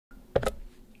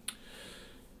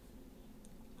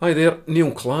Hi there,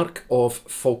 Neil Clark of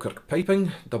Falkirk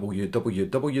Piping,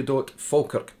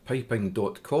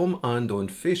 www.falkirkpiping.com, and on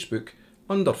Facebook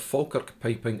under Falkirk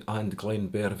Piping and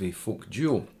Glenbervie Folk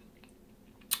Duo.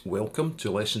 Welcome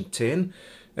to Lesson 10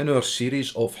 in our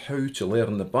series of How to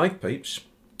Learn the Bagpipes.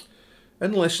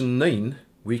 In Lesson 9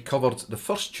 we covered the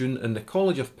first tune in the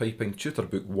College of Piping Tutor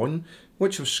Book 1,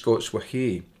 which was Scots Wha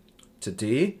Hae.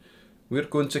 Today we're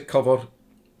going to cover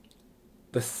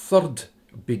the third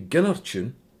beginner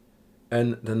tune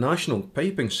in the National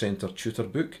Piping Centre Tutor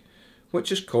Book,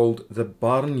 which is called the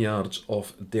Barnyards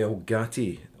of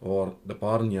Delgaty, or the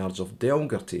Barnyards of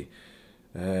Delgaty,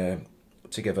 to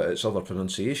give it its other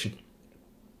pronunciation.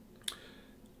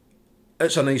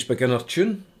 It's a nice beginner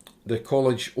tune. The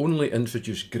college only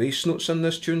introduced grace notes in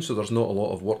this tune, so there's not a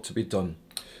lot of work to be done.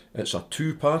 It's a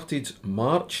two-parted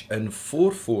march in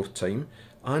 4/4 time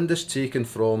and is taken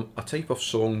from a type of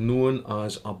song known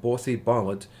as a Bothy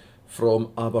Ballad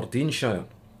from Aberdeenshire.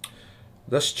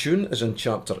 This tune is in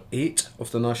chapter 8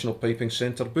 of the National Piping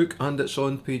Centre book and it's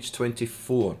on page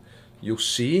 24. You'll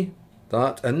see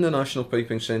that in the National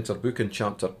Piping Centre book in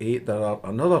chapter 8 there are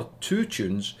another two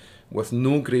tunes with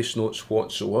no grace notes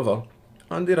whatsoever,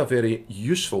 and they're a very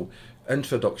useful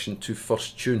introduction to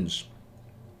first tunes.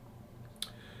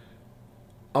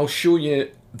 I'll show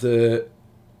you the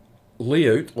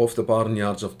layout of the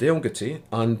Barnyards of Delgaty,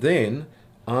 and then,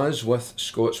 as with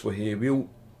Scots Wha Hae, we'll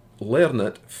learn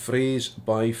it phrase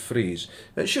by phrase.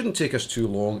 It shouldn't take us too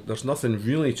long, there's nothing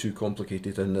really too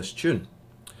complicated in this tune.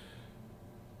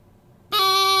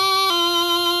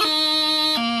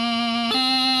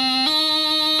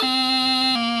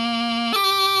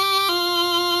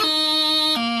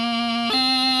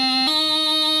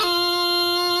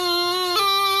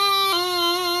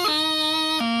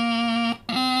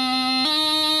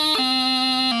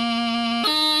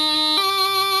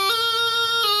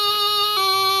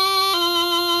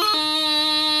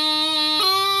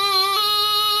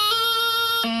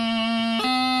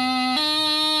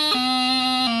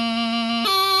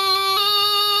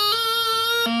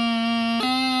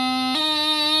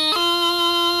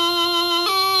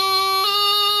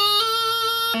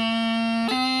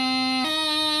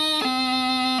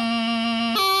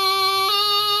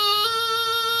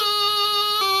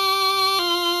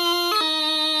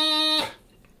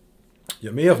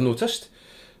 You may have noticed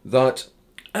that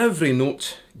every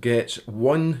note gets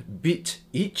one beat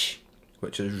each,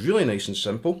 which is really nice and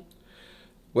simple,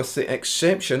 with the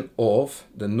exception of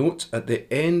the note at the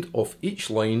end of each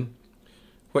line,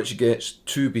 which gets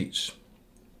two beats.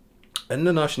 In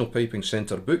the National Piping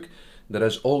Centre book there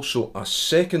is also a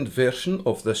second version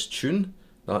of this tune,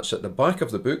 that's at the back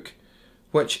of the book,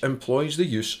 which employs the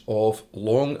use of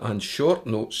long and short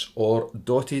notes or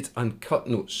dotted and cut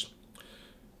notes.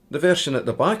 The version at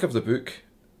the back of the book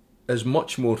is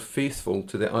much more faithful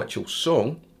to the actual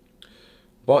song,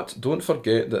 but don't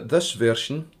forget that this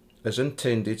version is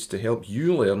intended to help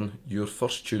you learn your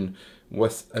first tune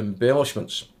with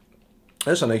embellishments.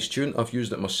 It's a nice tune, I've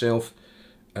used it myself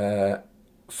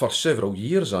for several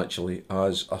years actually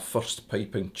as a first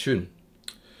piping tune.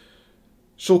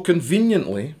 So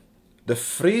conveniently, the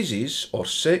phrases or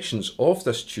sections of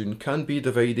this tune can be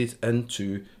divided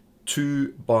into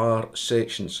 2-bar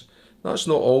sections. That's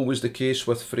not always the case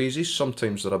with phrases,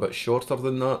 sometimes they're a bit shorter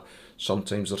than that,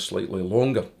 sometimes they're slightly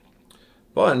longer.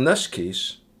 But in this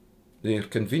case, they're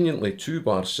conveniently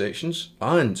 2-bar sections,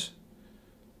 and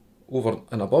over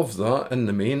and above that, in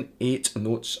the main, 8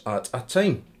 notes at a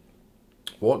time.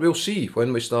 What we'll see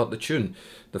when we start the tune,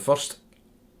 the first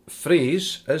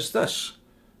phrase is this.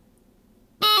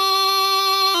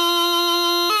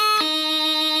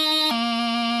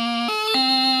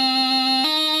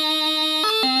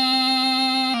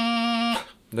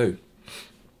 Now,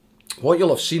 what you'll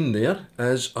have seen there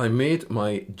is I made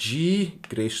my G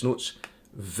grace notes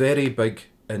very big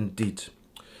indeed.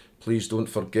 Please don't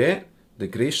forget, the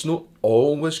grace note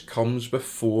always comes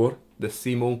before the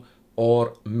themal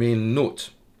or main note.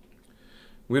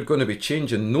 We're going to be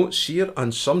changing notes here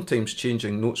and sometimes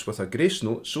changing notes with a grace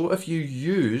note, so if you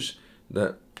use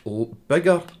the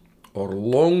bigger or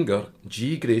longer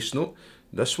G grace note,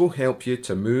 this will help you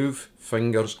to move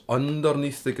fingers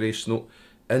underneath the grace note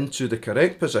into the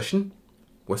correct position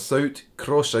without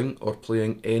crossing or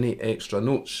playing any extra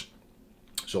notes.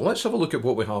 So let's have a look at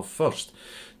what we have first.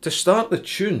 To start the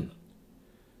tune,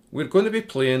 we're going to be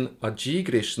playing a G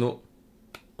grace note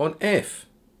on F.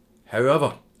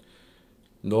 However,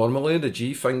 normally the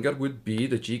G finger would be,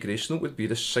 the G grace note would be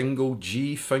the single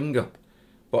G finger.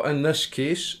 But in this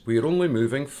case, we're only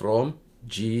moving from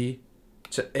G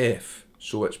to F.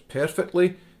 So it's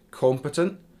perfectly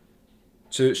competent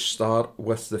to start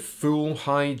with the full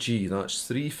high G, that's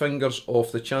 3 fingers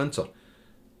off the chanter.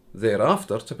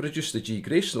 Thereafter, to produce the G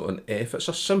grace note on F, it's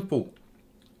a simple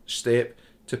step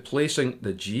to placing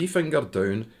the G finger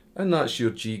down, and that's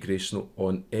your G grace note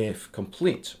on F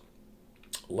complete.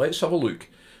 Let's have a look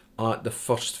at the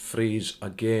first phrase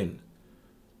again.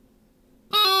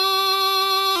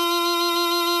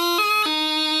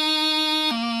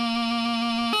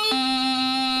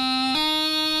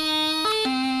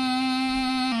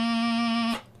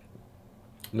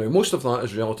 Now, most of that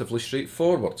is relatively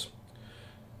straightforward.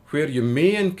 Where you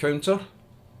may encounter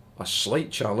a slight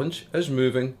challenge is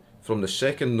moving from the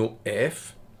second note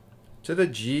F to the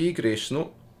G grace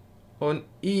note on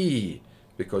E,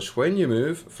 because when you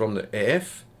move from the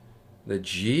F, the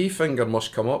G finger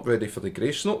must come up ready for the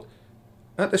grace note.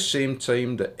 At the same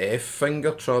time, the F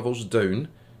finger travels down,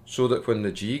 so that when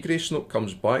the G grace note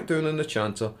comes back down in the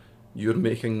chanter, you're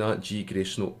making that G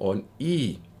grace note on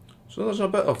E. So there's a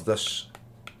bit of this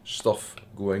stuff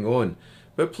going on,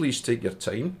 but please take your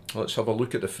time. Let's have a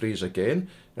look at the phrase again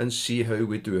and see how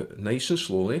we do it nice and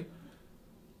slowly.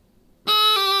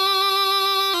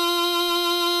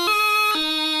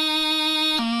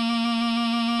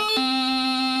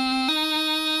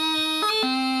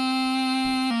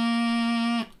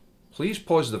 Please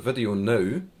pause the video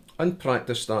now and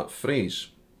practice that phrase.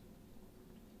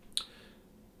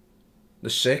 The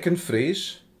second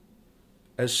phrase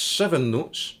is 7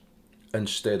 notes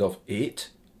instead of 8.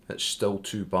 It's still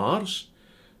 2 bars,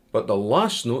 but the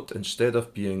last note, instead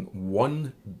of being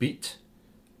 1 beat,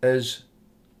 is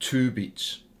 2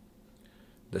 beats.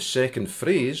 The second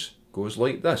phrase goes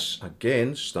like this,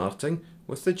 again starting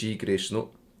with the G grace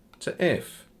note to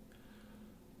F.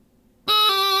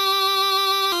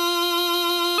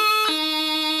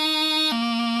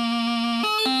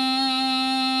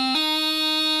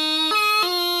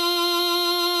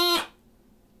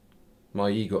 My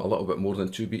E got a little bit more than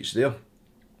 2 beats there,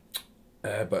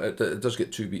 but it does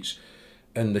get 2 beats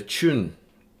in the tune.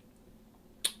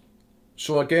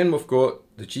 So again, we've got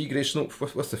the G grace note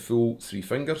with the full 3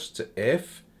 fingers to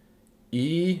F,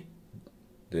 E,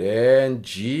 then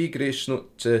G grace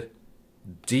note to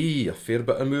D, a fair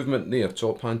bit of movement there,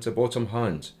 top hand to bottom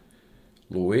hand.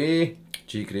 Low A,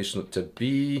 G grace note to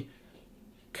B,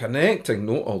 connecting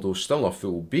note, although still a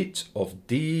full beat, of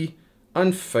D,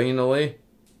 and finally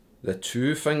the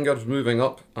 2 fingers moving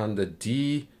up and the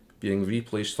D being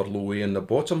replaced for low A in the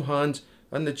bottom hand,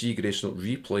 and the G grace note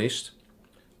replaced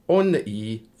on the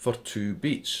E for 2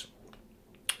 beats.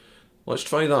 Let's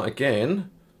try that again.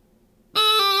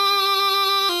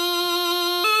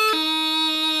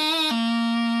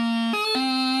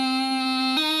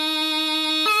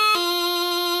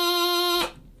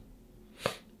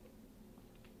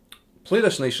 Play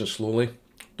this nice and slowly.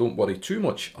 Don't worry too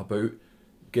much about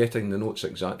getting the notes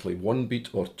exactly 1 beat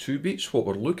or 2 beats. What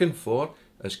we're looking for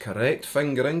is correct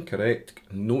fingering, correct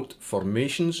note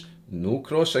formations, no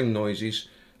crossing noises,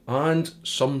 and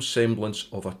some semblance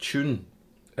of a tune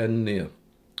in there.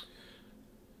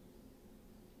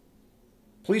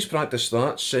 Please practice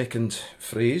that second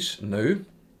phrase now.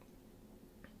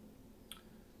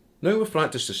 Now we've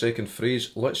practiced the second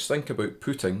phrase, let's think about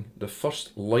putting the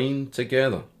first line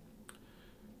together,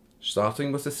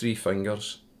 starting with the 3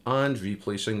 fingers and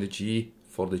replacing the G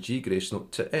for the G grace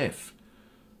note to F.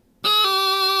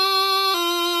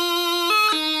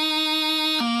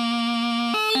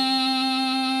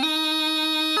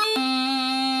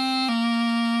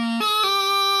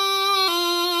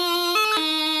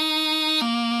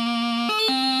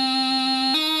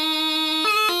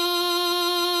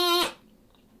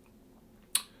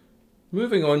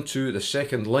 Moving on to the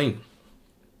second line.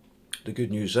 The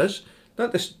good news is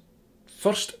that the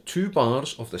first 2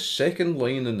 bars of the second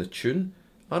line in the tune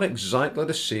are exactly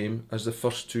the same as the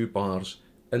first 2 bars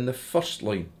in the first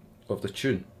line of the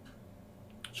tune.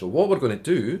 So what we're going to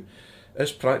do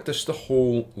is practice the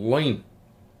whole line.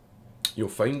 You'll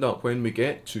find that when we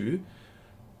get to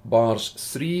bars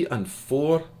 3 and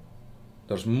 4,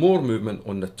 there's more movement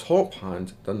on the top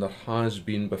hand than there has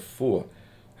been before.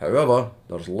 However,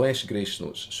 there's less grace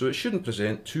notes, so it shouldn't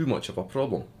present too much of a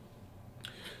problem.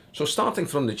 So starting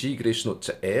from the G grace note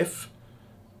to F,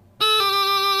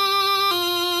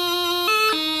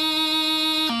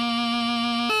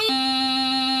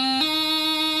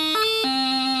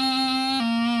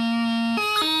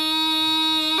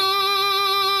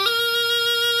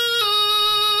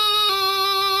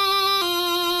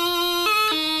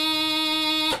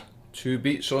 two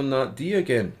beats on that D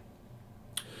again.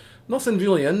 Nothing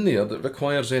really in there that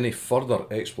requires any further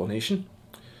explanation.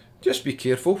 Just be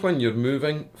careful when you're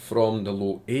moving from the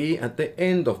low A at the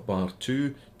end of bar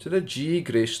 2 to the G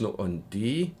grace note on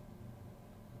D,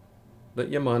 that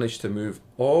you manage to move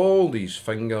all these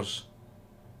fingers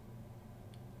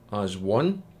as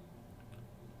one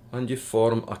and you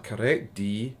form a correct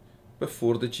D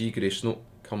before the G grace note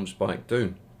comes back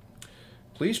down.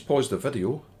 Please pause the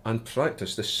video and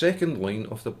practice the second line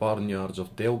of the Barnyards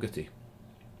of Delgaty.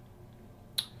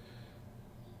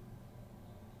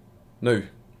 Now,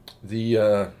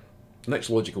 the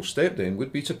next logical step then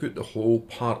would be to put the whole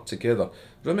part together.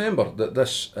 Remember that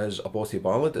this is a Bothy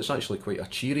Ballad. It's actually quite a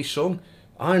cheery song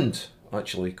and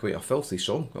actually quite a filthy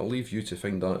song. I'll leave you to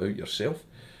find that out yourself.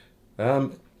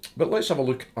 But let's have a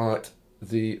look at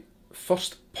the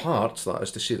first part, that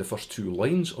is to say the first two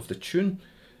lines of the tune,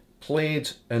 played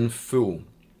in full.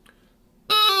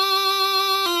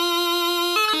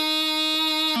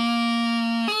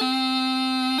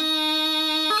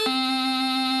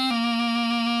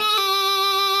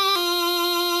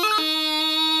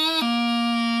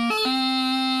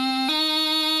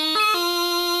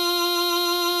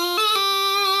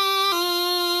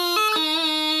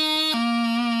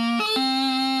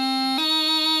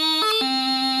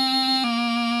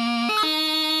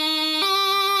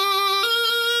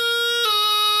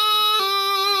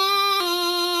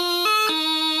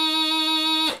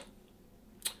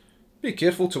 Be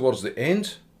careful towards the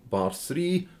end, bar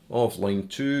 3 of line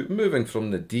 2, moving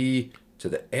from the D to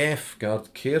the F.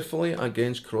 Guard carefully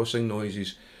against crossing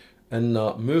noises in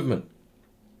that movement.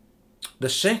 The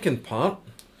second part,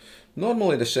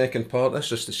 normally the second part, that's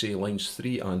just to say lines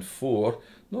 3 and 4,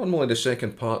 normally the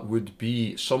second part would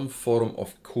be some form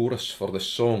of chorus for the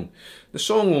song. The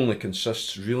song only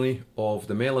consists really of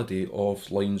the melody of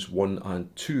lines 1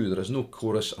 and 2. There is no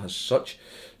chorus as such.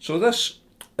 So this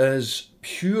is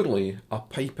purely a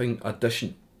piping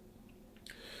addition.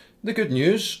 The good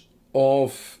news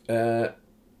of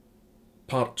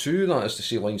part 2, that is to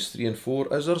say lines 3 and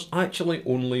 4, is there's actually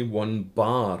only one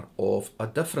bar of a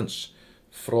difference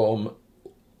from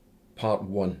part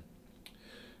 1.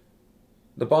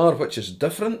 The bar which is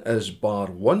different is bar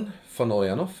 1, funnily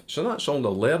enough, so that's all the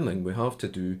learning we have to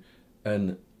do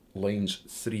in lines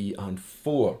 3 and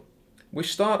 4. We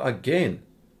start again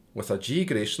with a G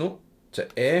grace note to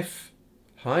F,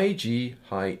 high G,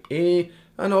 high A,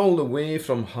 and all the way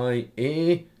from high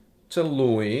A to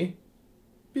low A.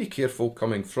 Be careful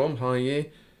coming from high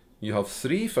A. You have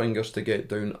 3 fingers to get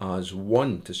down as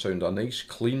 1 to sound a nice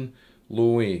clean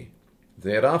low A.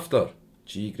 Thereafter,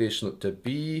 G grace note to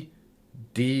B,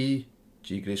 D,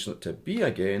 G grace note to B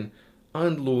again,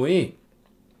 and low A.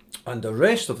 And the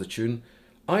rest of the tune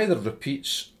either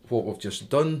repeats what we've just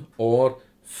done or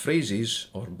phrases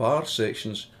or bar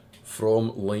sections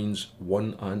from lines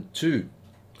 1 and 2.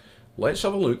 Let's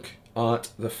have a look at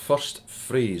the first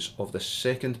phrase of the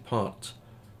second part.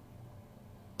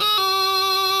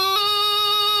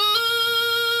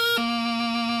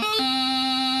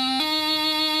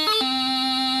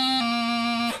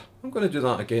 I'm going to do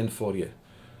that again for you.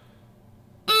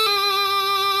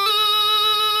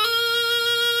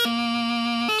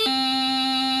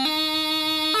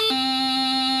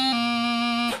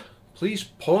 Please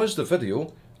pause the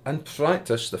video and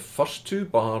practice the first 2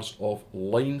 bars of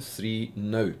line 3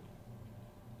 now.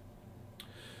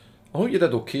 I hope you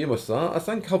did okay with that. I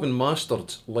think having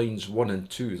mastered lines 1 and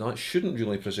 2, that shouldn't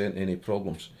really present any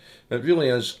problems. It really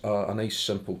is a nice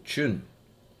simple tune.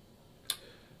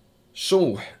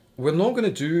 So, we're not going to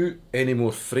do any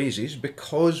more phrases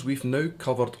because we've now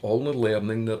covered all the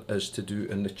learning there is to do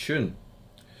in the tune.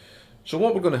 So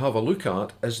what we're going to have a look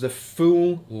at is the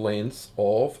full length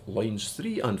of lines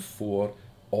 3 and 4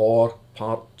 or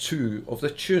part 2 of the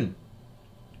tune.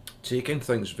 Taking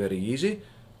things very easy,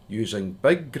 using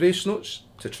big grace notes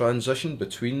to transition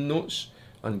between notes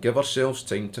and give ourselves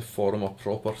time to form a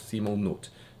proper themal note.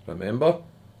 Remember,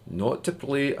 not to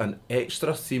play an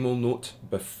extra themal note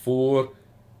before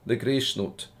the grace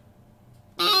note.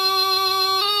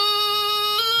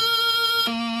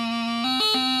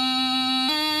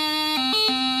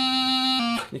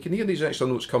 You can hear these extra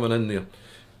notes coming in there.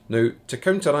 Now, to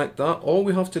counteract that, all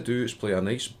we have to do is play a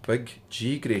nice big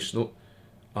G grace note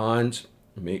and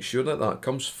make sure that that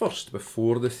comes first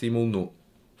before the themal note.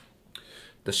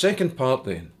 The second part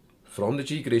then, from the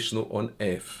G grace note on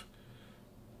F.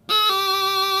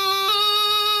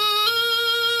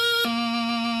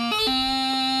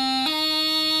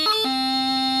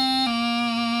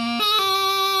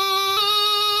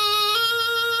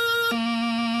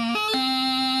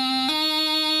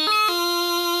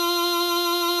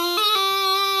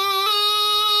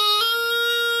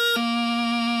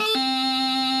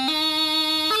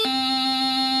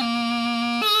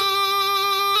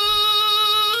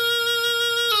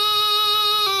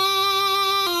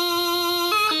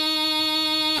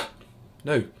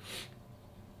 Now,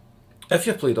 if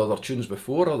you've played other tunes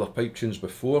before, other pipe tunes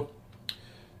before,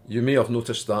 you may have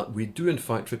noticed that we do in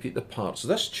fact repeat the parts.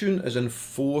 This tune is in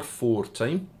 4/4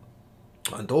 time,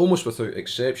 and almost without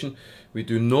exception, we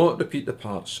do not repeat the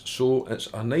parts. So it's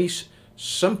a nice,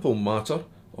 simple matter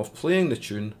of playing the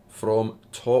tune from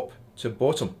top to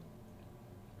bottom.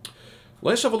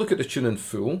 Let's have a look at the tune in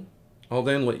full. I'll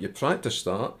then let you practice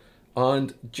that,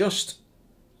 and just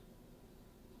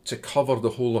to cover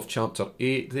the whole of chapter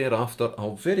 8 thereafter,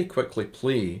 I'll very quickly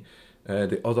play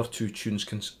the other two tunes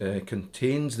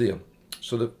contained there.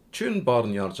 So the tune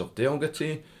Barnyards of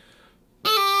Delgaty,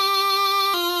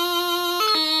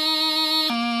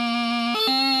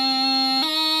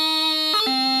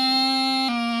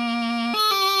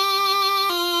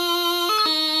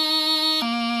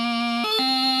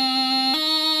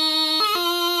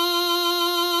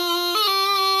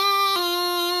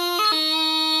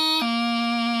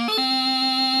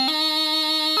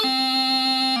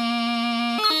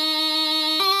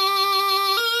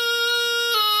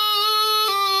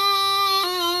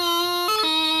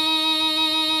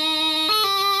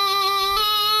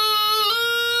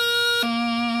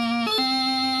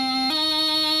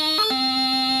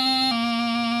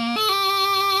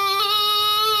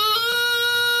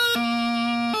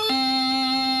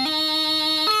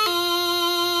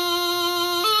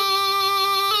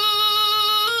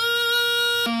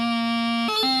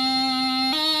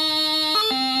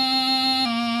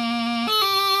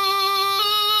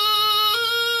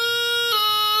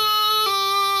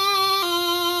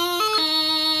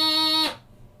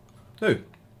 now,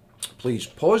 please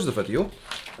pause the video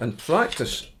and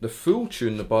practice the full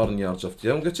tune, the Barnyards of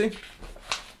Delgaty.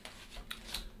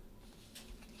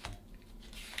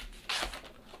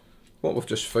 What we've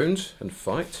just found, in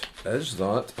fact, is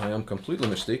that I am completely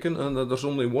mistaken and that there's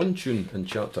only one tune in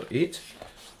chapter 8,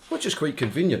 which is quite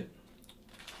convenient.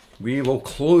 We will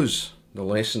close the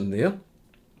lesson there.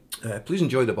 Please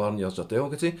enjoy the Barnyards of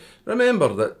Delgaty.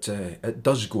 Remember that it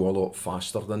does go a lot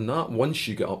faster than that once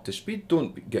you get up to speed.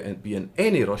 Don't be in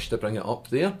any rush to bring it up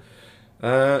there.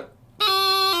 Now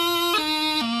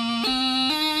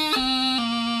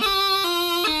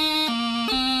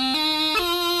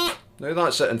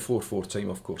that's it in 4/4 time,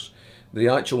 of course. The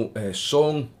actual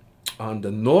song and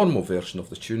the normal version of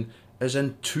the tune is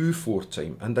in 2/4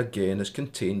 time, and again is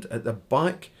contained at the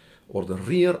back or the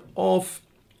rear of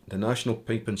the National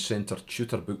Piping Centre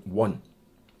Tutor Book 1.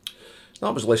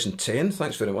 That was lesson 10.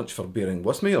 Thanks very much for bearing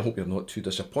with me. I hope you're not too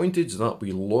disappointed that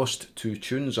we lost two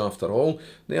tunes after all.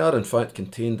 They are in fact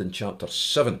contained in chapter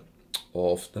 7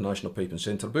 of the National Piping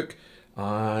Centre book,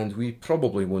 and we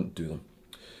probably won't do them.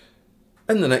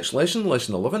 In the next lesson,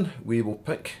 lesson 11, we will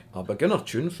pick a beginner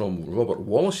tune from Robert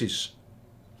Wallace's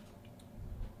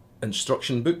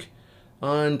instruction book,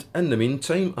 and in the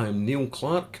meantime, I'm Neil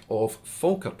Clark of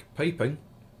Falkirk Piping,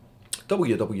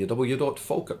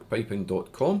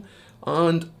 www.falkirkpiping.com,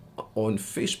 and on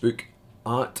Facebook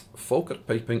at Falkirk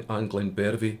Piping and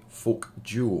Glenbervie Folk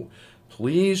Duo.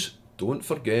 Please don't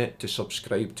forget to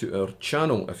subscribe to our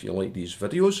channel if you like these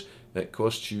videos. It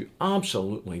costs you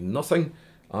absolutely nothing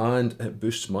and it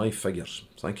boosts my figures.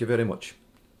 Thank you very much.